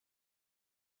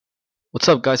What's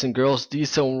up, guys and girls?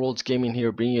 D7 Worlds Gaming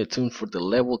here, bringing you a tune for the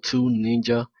level 2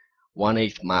 Ninja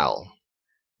 1/8 mile.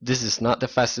 This is not the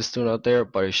fastest tune out there,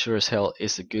 but it sure as hell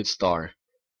is a good start.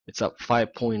 It's up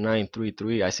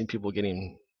 5.933. I seen people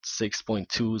getting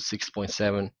 6.2,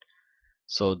 6.7.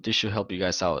 So this should help you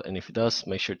guys out. And if it does,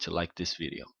 make sure to like this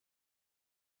video.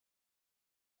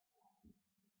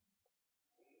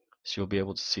 So you'll be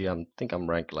able to see, I think I'm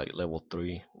ranked like level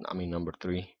 3. I mean number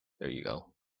 3. There you go.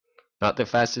 Not the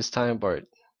fastest time, but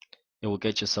it will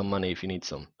get you some money if you need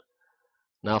some.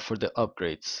 Now for the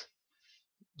upgrades.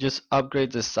 Just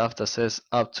upgrade the stuff that says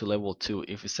up to level 2.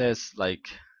 If it says like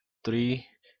 3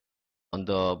 on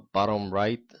the bottom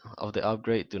right of the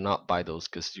upgrade, do not buy those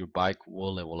because your bike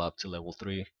will level up to level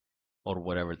 3 or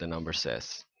whatever the number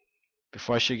says.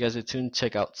 Before I show you guys the tune,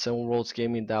 check out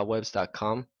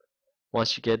 7worldsgaming.webs.com.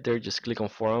 Once you get there, just click on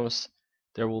forums.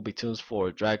 There will be tunes for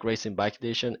drag racing bike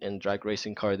edition and drag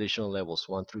racing car edition levels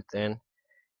 1 through 10.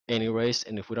 Any race,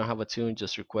 and if we don't have a tune,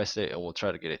 just request it and we'll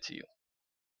try to get it to you.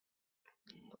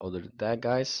 Other than that,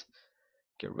 guys,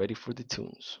 get ready for the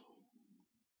tunes.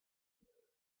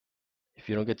 If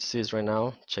you don't get to see this right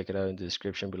now, check it out in the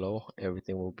description below.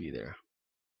 Everything will be there.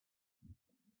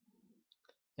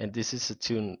 And this is a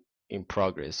tune in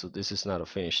progress, so this is not a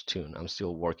finished tune. I'm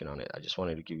still working on it. I just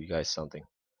wanted to give you guys something.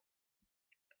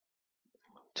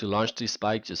 To launch this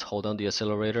bike, just hold down the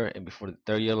accelerator, and before the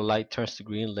third yellow light turns to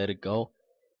green, let it go.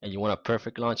 And you want a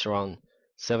perfect launch around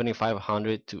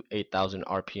 7,500 to 8,000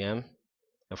 RPM.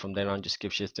 And from then on, just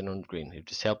keep shifting on green. If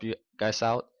this helped you guys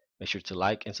out, make sure to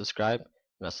like and subscribe.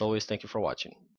 And as always, thank you for watching.